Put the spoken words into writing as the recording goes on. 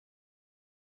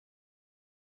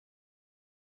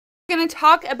Going to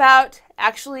talk about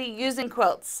actually using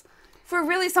quilts for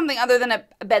really something other than a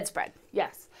bedspread.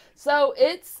 Yes. So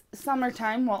it's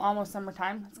summertime, well, almost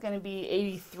summertime. It's going to be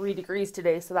 83 degrees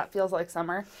today, so that feels like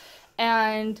summer.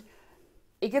 And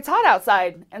it gets hot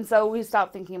outside. And so we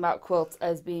stopped thinking about quilts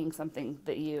as being something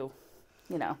that you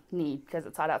need because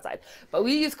it's hot outside. But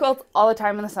we use quilts all the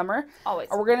time in the summer. Always.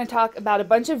 We're going to talk about a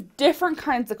bunch of different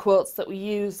kinds of quilts that we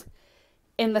use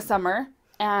in the summer.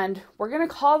 And we're going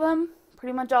to call them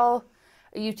pretty much all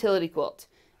a utility quilt.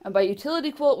 And by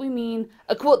utility quilt, we mean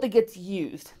a quilt that gets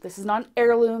used. This is not an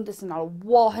heirloom. This is not a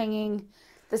wall hanging.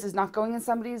 This is not going in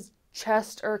somebody's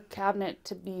chest or cabinet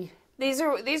to be These are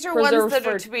ones that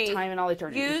are to be time and all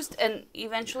eternity. used and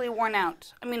eventually worn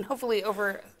out. I mean, hopefully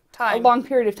over time. A long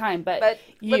period of time, but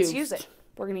let's use it.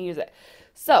 We're going to use it.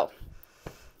 So,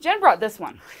 Jen brought this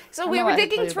one. So we were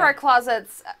digging through our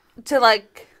closets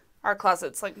our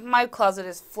closets. Like my closet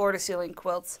is floor to ceiling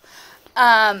quilts.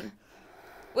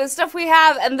 With stuff we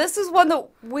have, and this is one that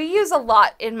we use a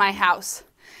lot in my house.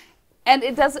 And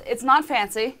it's not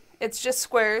fancy. It's just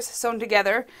squares sewn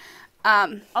together.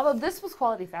 Although this was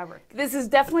quality fabric. This is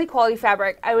definitely quality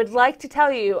fabric. I would like to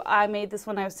tell you I made this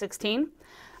when I was 16.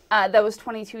 That was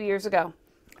 22 years ago.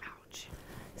 Ouch.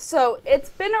 So it's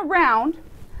been around.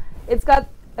 It's got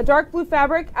a dark blue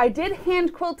fabric. I did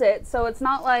hand quilt it, so it's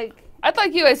not like... I'd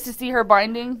like you guys to see her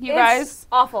binding, guys. It's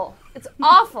awful. It's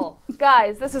awful.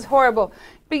 Guys, this is horrible.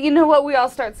 But you know what? We all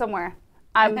start somewhere.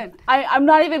 I'm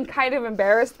not even kind of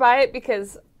embarrassed by it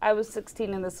because I was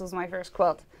 16 and this was my first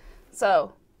quilt.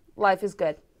 So life is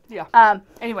good. Yeah.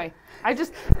 Anyway,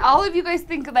 all of you guys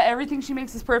think that everything she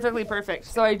makes is perfectly perfect.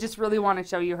 So I just really want to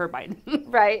show you her binding.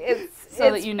 Right. It's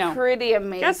that you know. Pretty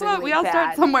amazingly Guess what? We all bad.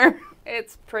 start somewhere.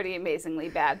 It's pretty amazingly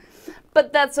bad.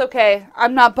 But that's okay.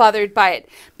 I'm not bothered by it.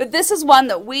 But this is one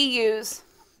that we use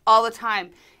all the time.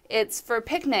 It's for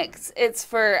picnics. It's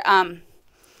for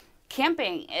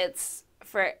camping. It's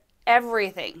for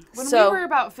everything. When we were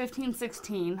about 15,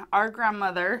 16, our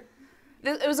grandmother...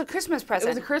 It was a Christmas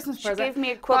present. It was a Christmas present. She gave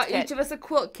me a quilt kit. Bought each of us a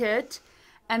quilt kit.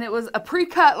 And it was a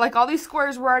pre-cut, like all these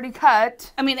squares were already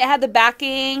cut. I mean, it had the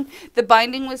backing. The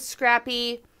binding was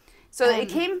scrappy. So it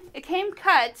came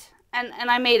cut.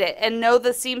 And I made it. And no,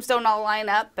 the seams don't all line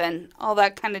up and all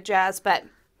that kind of jazz, but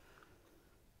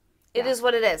it is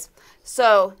what it is.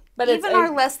 So, but even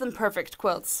our less than perfect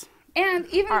quilts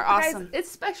are awesome. Guys, it's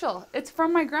special. It's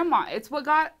from my grandma. It's what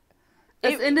got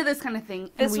us into this kind of thing.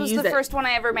 This was the first one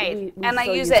I ever made, and I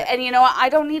use it. And you know what? I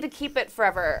don't need to keep it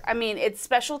forever. I mean, it's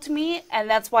special to me, and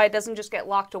that's why it doesn't just get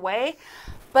locked away.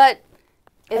 But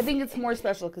I think it's more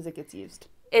special because it gets used.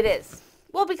 It is.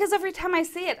 Well, because every time I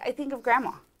see it, I think of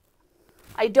Grandma.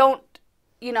 I don't,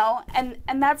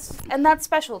 and that's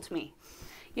special to me.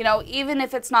 Even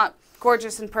if it's not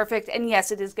gorgeous and perfect, and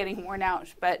yes, it is getting worn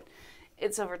out, but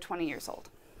it's over 20 years old.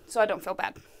 So I don't feel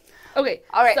bad. Okay.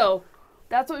 All right. So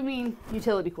that's what we mean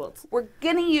utility quilts. We're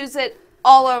going to use it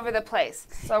all over the place.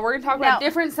 So we're going to talk about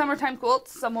different summertime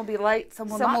quilts. Some will be light, some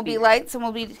will not be. Some will be light, some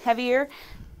will be heavier.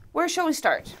 Where shall we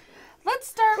start?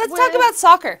 Let's talk about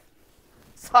soccer.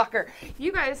 Soccer.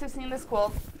 You guys have seen this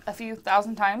quilt a few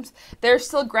thousand times. There's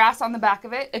still grass on the back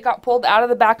of it. It got pulled out of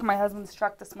the back of my husband's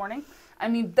truck this morning. I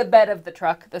mean, the bed of the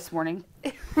truck this morning.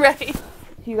 Right.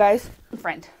 You guys,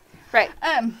 friend. Right.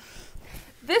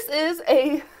 This is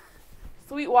a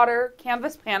Sweetwater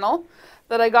canvas panel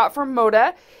that I got from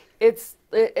Moda. It's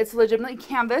legitimately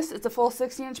canvas. It's a full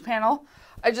 60-inch panel.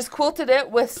 I just quilted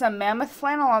it with some mammoth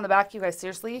flannel on the back. You guys,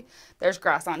 seriously, there's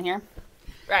grass on here.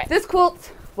 Right. This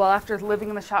quilt, well, after living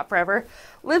in the shop forever,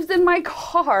 lives in my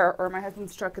car, or my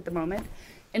husband's truck at the moment,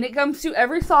 and it comes to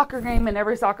every soccer game and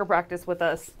every soccer practice with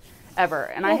us ever.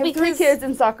 And I have 3 kids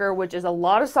in soccer, which is a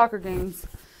lot of soccer games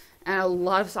and a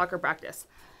lot of soccer practice.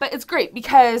 But it's great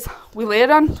because we lay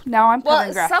it on, now I'm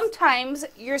covering grass. Sometimes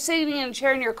you're sitting in a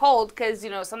chair and you're cold because,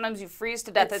 sometimes you freeze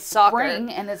to death at soccer. Spring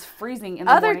and it's freezing in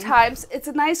the morning. Other times, it's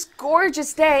a nice,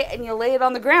 gorgeous day and you lay it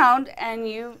on the ground and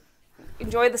you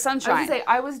enjoy the sunshine. I was going to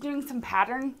say, I was doing some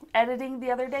pattern editing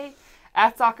the other day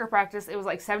at soccer practice. It was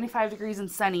like 75 degrees and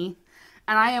sunny.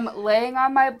 And I am laying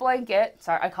on my blanket.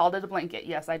 Sorry, I called it a blanket.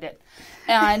 Yes, I did.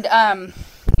 And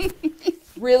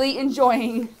really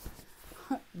enjoying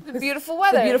the beautiful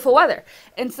weather. The beautiful weather.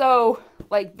 And so,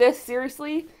 this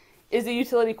seriously is a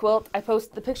utility quilt.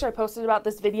 The picture I posted about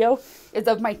this video is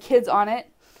of my kids on it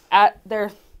at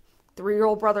their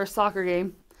 3-year-old brother's soccer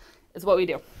game. Is what we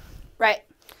do. Right.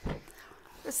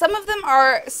 Some of them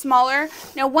are smaller.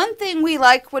 Now, one thing we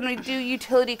like when we do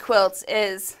utility quilts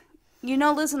is,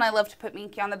 Liz and I love to put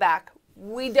Minky on the back.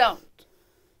 We don't.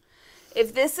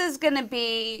 If this is going to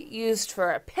be used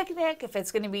for a picnic, if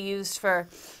it's going to be used for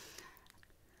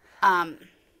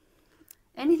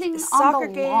Anything soccer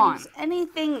on the lawn. games,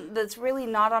 anything that's really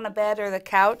not on a bed or the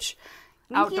couch.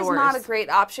 Minky is Outdoors. not a great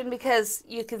option because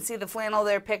you can see the flannel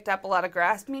there picked up a lot of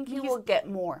grass. Minky will get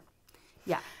more.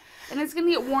 Yeah. And it's going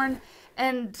to get worn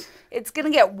and it's going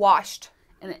to get washed.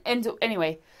 And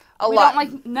anyway, a we lot. don't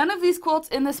like none of these quilts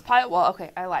in this pile. Well,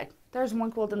 okay, I lied. There's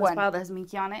one quilt in this pile that has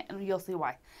Minky on it, and you'll see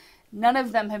why. None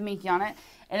of them have Minky on it,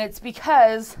 and it's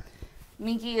because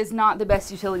Minky is not the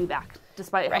best utility back,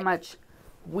 despite how much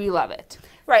we love it.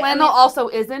 Right. Flannel also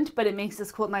isn't, but it makes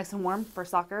this quilt nice and warm for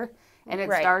soccer, and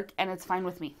it's dark, and it's fine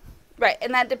with me. Right,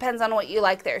 and that depends on what you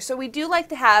like there. So we do like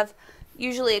to have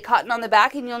usually a cotton on the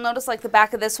back, and you'll notice like the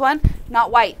back of this one,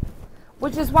 not white.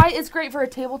 Which is why it's great for a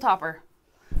table topper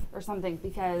or something,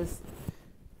 because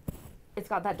it's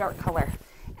got that dark color.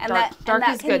 And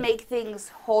that can make things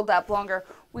hold up longer.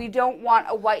 We don't want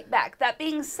a white back. That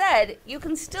being said, you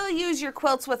can still use your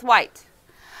quilts with white.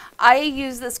 I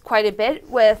use this quite a bit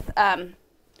with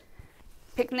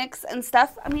picnics and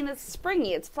stuff. I mean, it's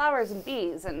springy. It's flowers and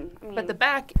bees. But the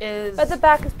back is... But the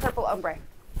back is purple ombre.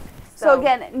 So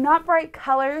again, not bright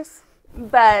colors,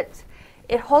 but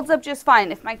it holds up just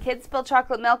fine. If my kids spill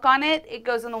chocolate milk on it, it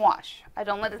goes in the wash. I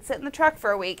don't let it sit in the truck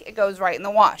for a week. It goes right in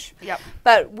the wash. Yep.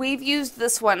 But we've used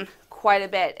this one quite a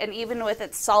bit. And even with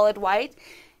its solid white,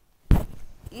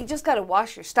 you just got to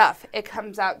wash your stuff. It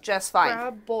comes out just fine.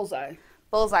 Grab bullseye.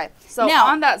 Bullseye. So now,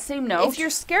 on that same note, if you're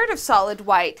scared of solid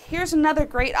white, here's another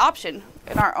great option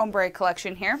in our ombre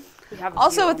collection here. We have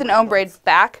also with an ombre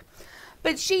back.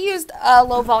 But she used a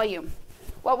low volume.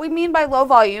 What we mean by low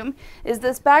volume is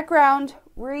this background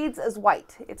reads as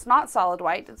white. It's not solid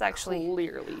white. It's actually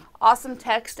clearly awesome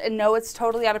text. And no, it's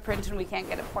totally out of print and we can't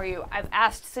get it for you. I've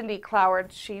asked Cindy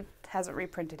Cloward. She hasn't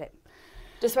reprinted it.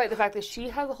 Despite the fact that she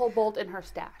has a whole bolt in her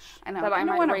stash. I know. That I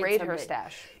don't want to raid someday. her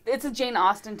stash. It's a Jane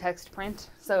Austen text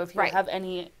print. So if you have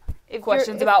any if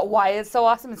questions about why it's so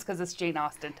awesome, it's because it's Jane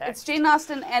Austen text. It's Jane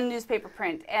Austen and newspaper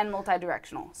print and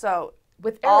multi-directional. So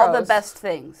with all the best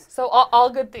things. So all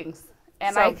good things.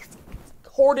 And I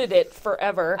hoarded it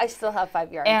forever. I still have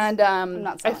 5 yards. And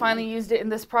I finally used it in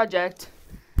this project.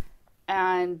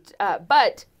 And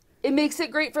but it makes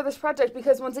it great for this project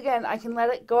because once again, I can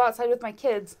let it go outside with my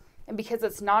kids. And because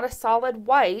it's not a solid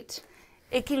white,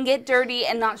 it can get dirty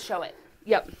and not show it.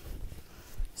 Yep.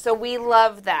 So we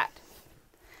love that.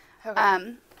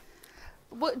 Okay.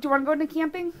 What, do you want to go into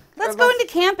camping? Let's go into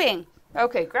camping.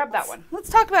 Okay, grab that one. Let's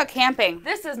talk about camping.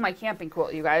 This is my camping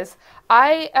quilt, you guys.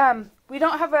 We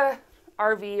don't have a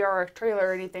RV or a trailer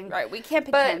or anything. Right, we camp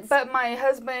in tents. But my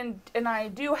husband and I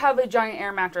do have a giant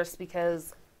air mattress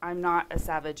because I'm not a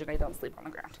savage and I don't sleep on the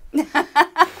ground.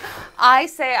 I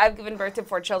say I've given birth to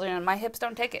 4 children and my hips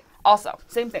don't take it. Also,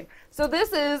 same thing. So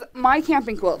this is my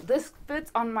camping quilt. This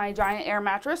fits on my giant air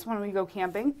mattress when we go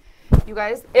camping. You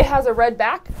guys, it has a red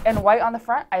back and white on the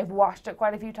front. I've washed it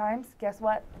quite a few times. Guess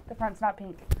what? The front's not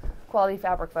pink. Quality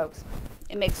fabric, folks.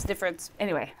 It makes a difference.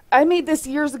 Anyway, I made this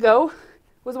years ago.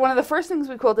 It was one of the first things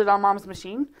we quilted on Mom's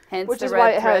machine. Hence which is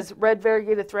why it has red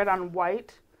variegated thread on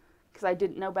white, because I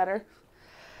didn't know better.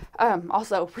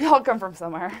 Also, we all come from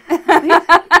somewhere.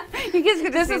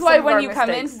 This is why when you come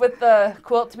in with the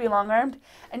quilt to be long-armed,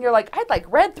 and you're like, I'd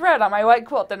like red thread on my white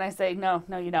quilt, and I say, no,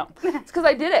 you don't. It's because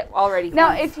I did it already.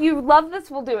 Now, if you love this,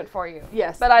 we'll do it for you.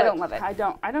 Yes. But I don't love it. I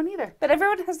don't either. But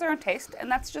everyone has their own taste, and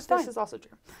that's just fine. This is also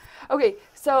true. Okay,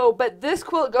 but this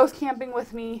quilt goes camping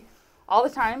with me all the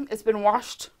time. It's been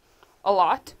washed a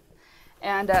lot,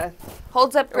 and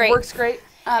holds up great. It works great.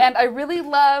 And I really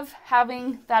love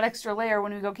having that extra layer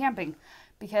when we go camping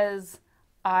because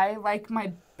I like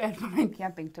my bed when I'm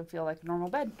camping to feel like a normal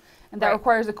bed. And that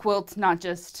requires a quilt, not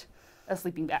just a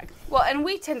sleeping bag. Well, and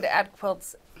we tend to add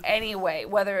quilts anyway,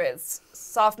 whether it's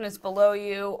softness below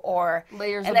you or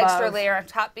layers an above. Extra layer on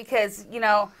top because,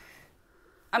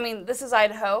 I mean, this is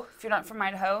Idaho. If you're not from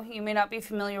Idaho, you may not be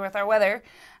familiar with our weather.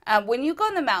 When you go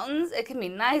in the mountains, it can be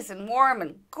nice and warm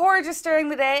and gorgeous during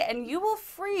the day, and you will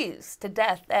freeze to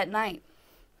death at night.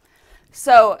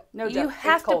 So you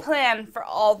have to plan for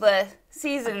all the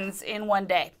seasons in one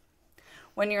day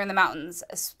when you're in the mountains,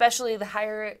 especially the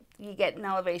higher you get in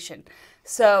elevation.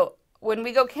 So when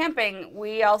we go camping,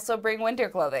 we also bring winter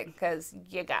clothing because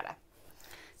you gotta.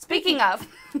 Speaking of...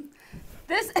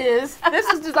 This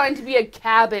is designed to be a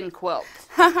cabin quilt.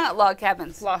 Log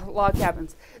cabins. Log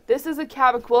cabins. This is a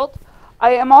cabin quilt.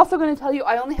 I am also going to tell you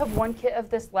I only have one kit of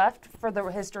this left for the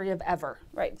history of ever.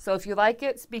 Right. So if you like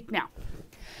it, speak now.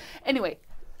 Anyway,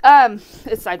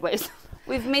 it's sideways.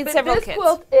 We've made several kits. This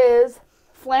quilt is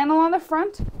flannel on the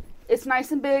front. It's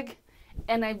nice and big,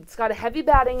 and it's got a heavy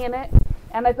batting in it,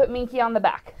 and I put Minky on the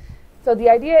back. So the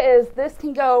idea is this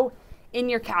can go in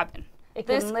your cabin.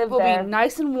 This will be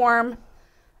nice and warm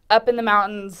up in the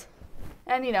mountains.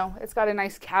 And, you know, it's got a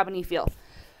nice cabiny feel.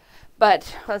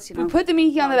 But plus, you we know, put the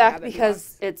Miki on the back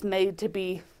because it's made to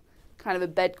be kind of a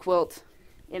bed quilt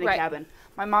in a cabin.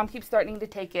 My mom keeps threatening to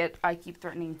take it. I keep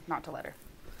threatening not to let her.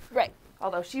 Right.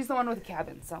 Although she's the one with a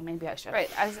cabin, so maybe I should. Right.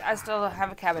 I still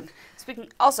have a cabin.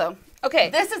 Also, okay.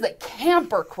 This is a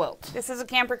camper quilt. This is a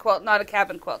camper quilt, not a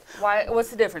cabin quilt. Why? What's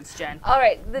the difference, Jen? All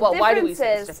right. Why do we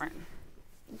say it's different?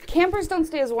 Campers don't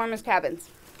stay as warm as cabins.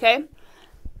 Okay.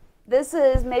 This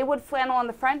is Maywood flannel on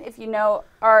the front. If you know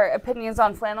our opinions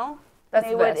on flannel,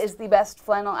 Maywood is the best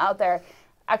flannel out there.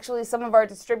 Actually, some of our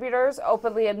distributors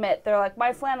openly admit, they're like,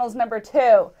 my flannel's number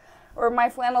 2 or my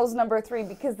flannel's number 3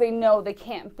 because they know they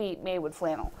can't beat Maywood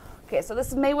flannel. Okay, so this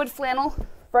is Maywood flannel,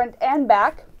 front and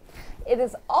back. It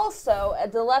is also a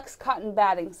deluxe cotton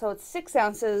batting, so it's 6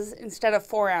 ounces instead of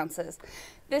 4 ounces.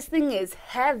 This thing is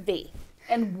heavy.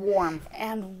 And warm.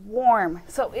 And warm.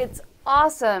 So it's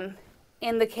awesome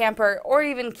in the camper or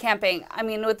even camping. I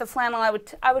mean, with the flannel, I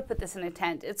would put this in a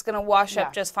tent. It's going to wash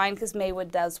up just fine because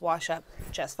Maywood does wash up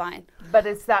just fine. But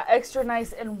it's that extra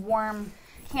nice and warm,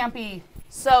 campy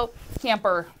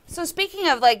camper. So speaking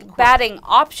of like batting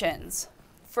options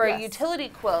for a utility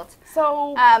quilt,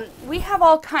 so we have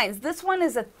all kinds. This one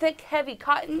is a thick, heavy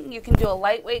cotton. You can do a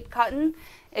lightweight cotton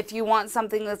if you want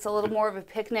something that's a little more of a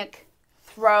picnic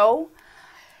throw.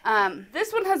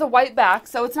 This one has a white back,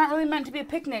 so it's not really meant to be a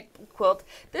picnic quilt.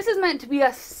 This is meant to be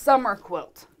a summer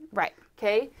quilt. Right.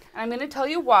 Okay? And I'm going to tell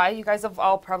you why. You guys have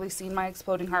all probably seen my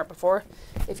exploding heart before.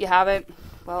 If you haven't,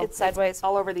 well, it's sideways. It's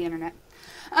all over the internet.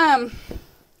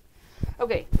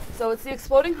 Okay, so it's the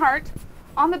exploding heart.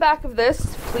 On the back of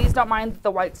this, please don't mind that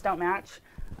the whites don't match.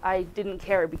 I didn't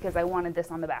care because I wanted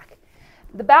this on the back.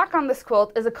 The back on this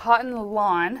quilt is a cotton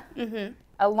lawn.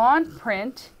 A lawn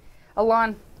print, a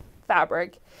lawn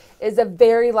fabric is a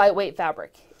very lightweight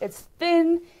fabric. It's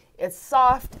thin, it's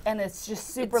soft, and it's just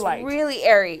super light. It's really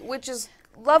airy, which is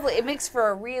lovely. It makes for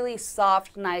a really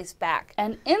soft, nice back.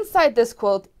 And inside this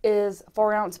quilt is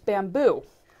 4-ounce bamboo.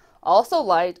 Also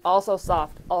light, also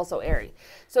soft, also airy.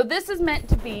 So this is meant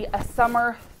to be a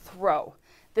summer throw.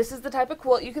 This is the type of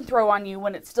quilt you can throw on you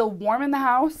when it's still warm in the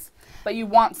house, but you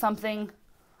want something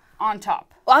on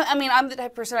top. Well, I mean, I'm the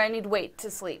type of person I need weight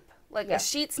to sleep. Like a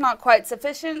sheet's not quite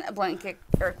sufficient. A blanket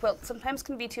or a quilt sometimes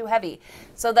can be too heavy.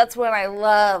 So that's when I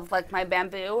love like my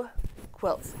bamboo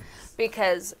quilts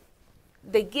because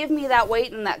they give me that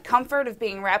weight and that comfort of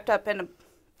being wrapped up in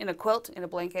a quilt, in a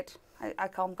blanket. I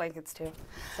call them blankets too.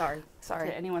 Sorry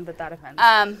to anyone that offends.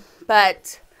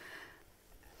 But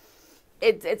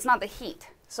it's not the heat.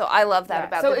 So I love that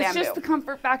about the bamboo. So it's just the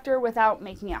comfort factor without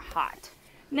making it hot.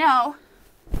 Now,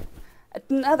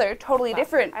 another totally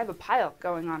different. I have a pile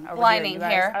going on over lining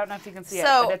here. I don't know if you can see it,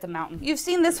 but it's a mountain. You've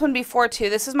seen this one before too.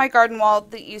 This is my garden wall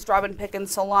that used Robin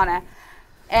Pickens Solana,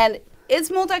 and it's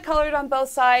multicolored on both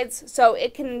sides, so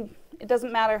it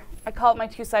doesn't matter. I call it my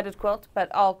two-sided quilt,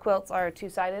 but all quilts are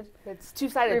two-sided. It's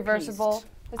two-sided, reversible.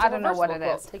 I don't know what it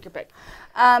is. Take your pick.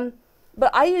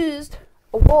 But I used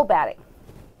a wool batting.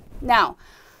 Now,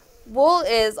 wool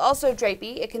is also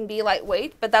drapey. It can be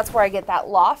lightweight, but that's where I get that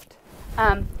loft.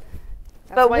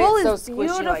 But wool is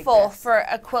beautiful for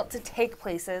a quilt to take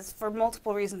places for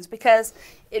multiple reasons because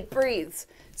it breathes.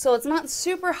 So it's not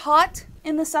super hot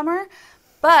in the summer,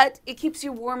 but it keeps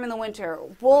you warm in the winter.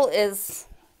 Wool is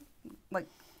like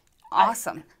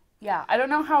awesome. I don't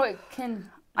know how it can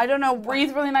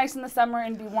breathe really nice in the summer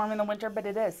and be warm in the winter, but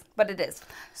it is.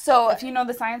 So if you know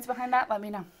the science behind that, let me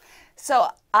know. So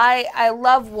I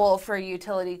love wool for a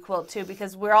utility quilt too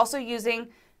because we're also using,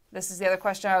 this is the other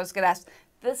question I was going to ask,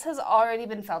 this has already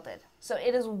been felted, so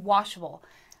it is washable.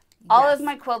 All of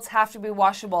my quilts have to be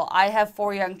washable. I have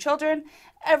 4 young children.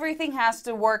 Everything has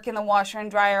to work in the washer and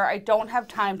dryer. I don't have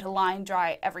time to line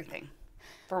dry everything.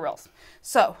 For reals.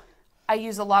 So I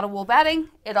use a lot of wool batting.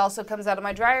 It also comes out of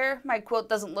my dryer. My quilt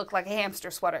doesn't look like a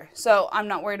hamster sweater, so I'm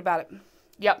not worried about it.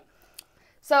 Yep.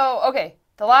 So, okay,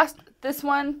 this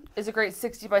one is a great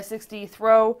 60 by 60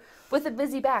 throw with a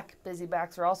busy back. Busy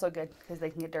backs are also good because they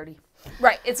can get dirty.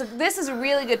 Right. This is a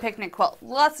really good picnic quilt.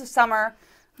 Lots of summer.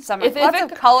 Lots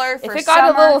of color for summer. If it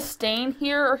got a little stain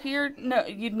here or here, no,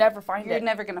 you'd never find it. You're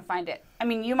never going to find it. I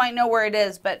mean, you might know where it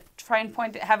is, but try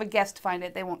and have a guest find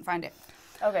it. They won't find it.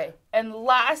 Okay. And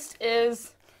last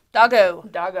is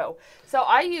Doggo. So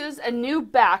I use a new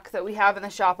back that we have in the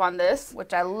shop on this,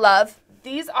 which I love.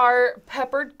 These are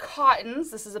peppered cottons.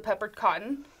 This is a peppered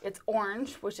cotton. It's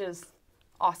orange, which is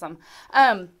awesome.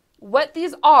 What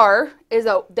these are is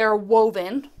they're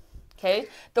woven. Okay,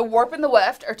 the warp and the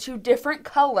weft are 2 different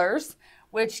colors,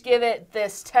 which give it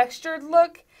this textured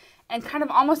look and kind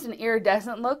of almost an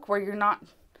iridescent look where you're not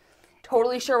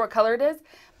totally sure what color it is,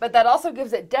 but that also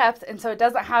gives it depth, and so it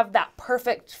doesn't have that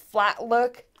perfect flat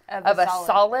look of a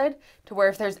solid to where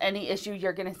if there's any issue,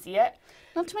 you're going to see it.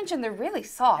 Not to mention they're really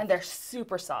soft. And they're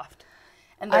super soft.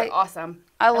 And they're awesome.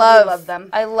 I love them.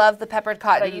 I love the peppered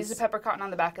cotton. I use the peppered cotton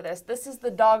on the back of this. This is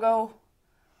the Doggo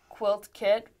quilt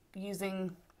kit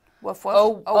using Woof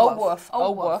Woof.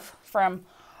 Woof from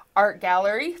Art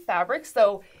Gallery Fabrics.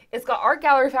 So it's got Art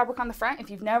Gallery fabric on the front. If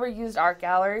you've never used Art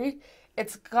Gallery,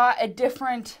 it's got a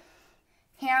different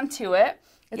hand to it.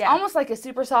 It's almost like a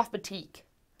super soft batik.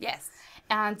 Yes.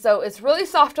 And so it's really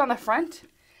soft on the front.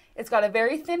 It's got a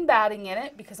very thin batting in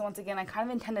it because, once again, I kind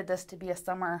of intended this to be a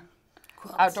summer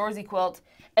outdoorsy quilt.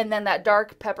 And then that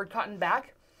dark peppered cotton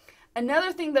back.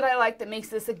 Another thing that I like that makes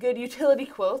this a good utility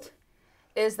quilt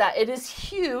is that it is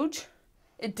huge.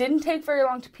 It didn't take very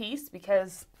long to piece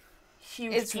because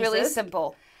it's pieces. Really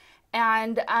simple.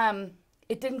 And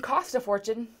it didn't cost a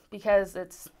fortune because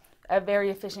it's a very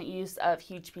efficient use of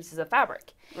huge pieces of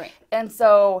fabric. Right. And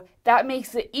so that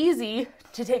makes it easy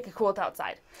to take a quilt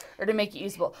outside or to make it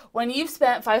usable. When you've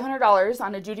spent $500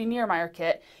 on a Judy Niermeyer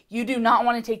kit, you do not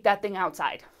want to take that thing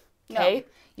outside. Okay? No.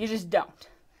 You just don't.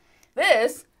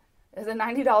 This is a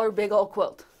 $90 big old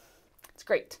quilt. It's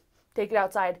great. Take it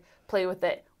outside, play with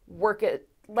it, work it,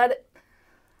 let it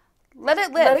live.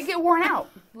 Let it get worn out.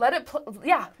 Let it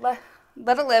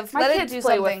let it live. My let kids it do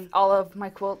play something. With all of my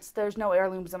quilts. There's no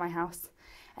heirlooms in my house,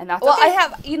 and that's well. Okay.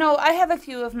 I have a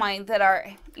few of mine that are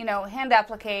hand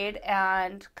appliqued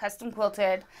and custom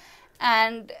quilted,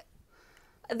 and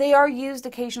they are used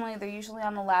occasionally. They're usually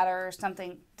on a ladder or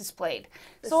something displayed.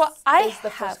 This is the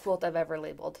first quilt I've ever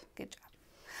labeled. Good job.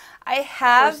 I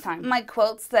have my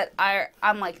quilts that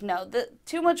I'm like, no,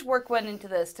 too much work went into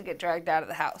this to get dragged out of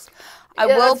the house. I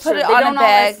will put it on a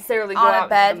bag, on a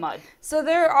bed. So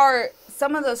there are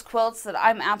some of those quilts that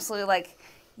I'm absolutely like,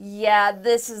 yeah,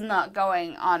 this is not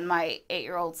going on my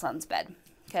 8-year-old son's bed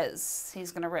because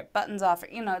he's going to rip buttons off.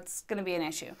 It's going to be an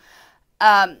issue.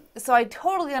 So I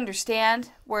totally understand,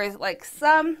 whereas like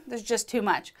some, there's just too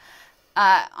much.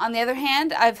 On the other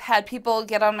hand, I've had people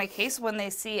get on my case when they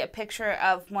see a picture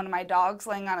of one of my dogs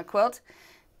laying on a quilt,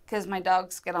 because my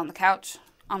dogs get on the couch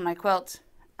on my quilt,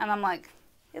 and I'm like,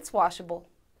 it's washable.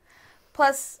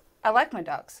 Plus, I like my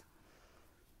dogs.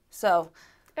 So,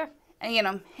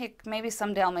 and heck, maybe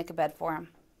someday I'll make a bed for them.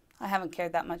 I haven't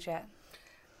cared that much yet.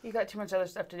 You got too much other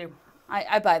stuff to do.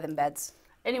 I buy them beds.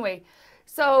 Anyway,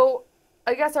 so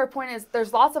I guess our point is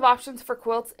there's lots of options for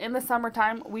quilts in the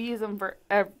summertime. We use them for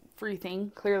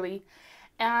everything, clearly.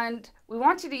 And we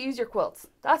want you to use your quilts.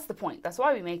 That's the point. That's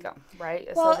why we make them, right?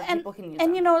 Well, so that people can use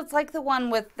them. And it's like the one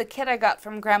with the kit I got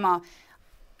from Grandma.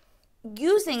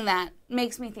 Using that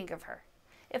makes me think of her.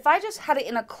 If I just had it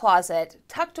in a closet,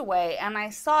 tucked away, and I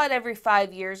saw it every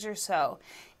 5 years or so,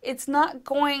 it's not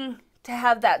going to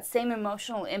have that same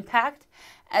emotional impact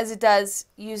as it does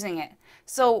using it.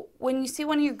 So when you see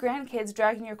one of your grandkids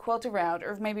dragging your quilt around,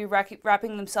 or maybe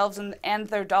wrapping themselves and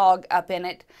their dog up in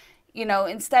it,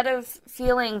 instead of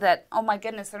feeling that, oh my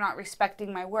goodness, they're not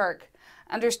respecting my work,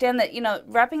 understand that,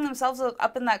 wrapping themselves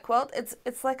up in that quilt,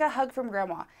 it's like a hug from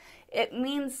Grandma. It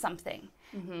means something.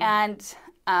 Mm-hmm. And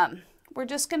we're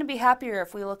just going to be happier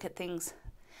if we look at things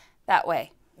that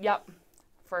way. Yep,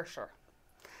 for sure.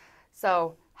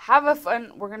 So have a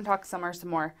fun, we're going to talk summer some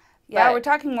more. Yeah, we're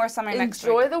talking more summer next week.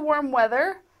 Enjoy the warm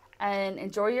weather and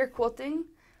enjoy your quilting.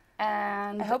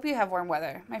 And I hope you have warm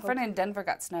weather. My friend in Denver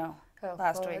got snow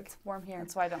last week. It's warm here.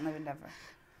 That's why I don't live in Denver.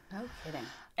 No kidding.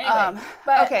 Anyway,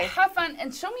 but okay. Have fun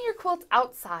and show me your quilts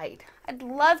outside. I'd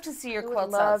love to see your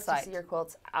quilts outside. I would love to see your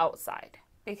quilts outside.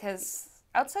 Because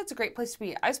outside's a great place to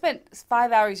be. I spent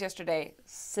 5 hours yesterday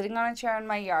sitting on a chair in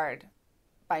my yard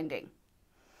binding.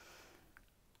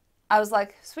 I was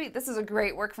like, sweet, this is a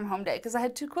great work from home day because I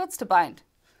had 2 quilts to bind.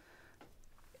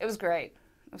 It was great.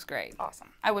 It was great. Awesome.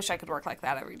 I wish I could work like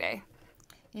that every day.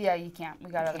 Yeah, you can't.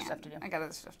 We got other stuff to do. I got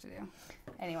other stuff to do.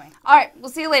 Anyway. All right, we'll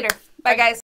see you later. Bye, guys.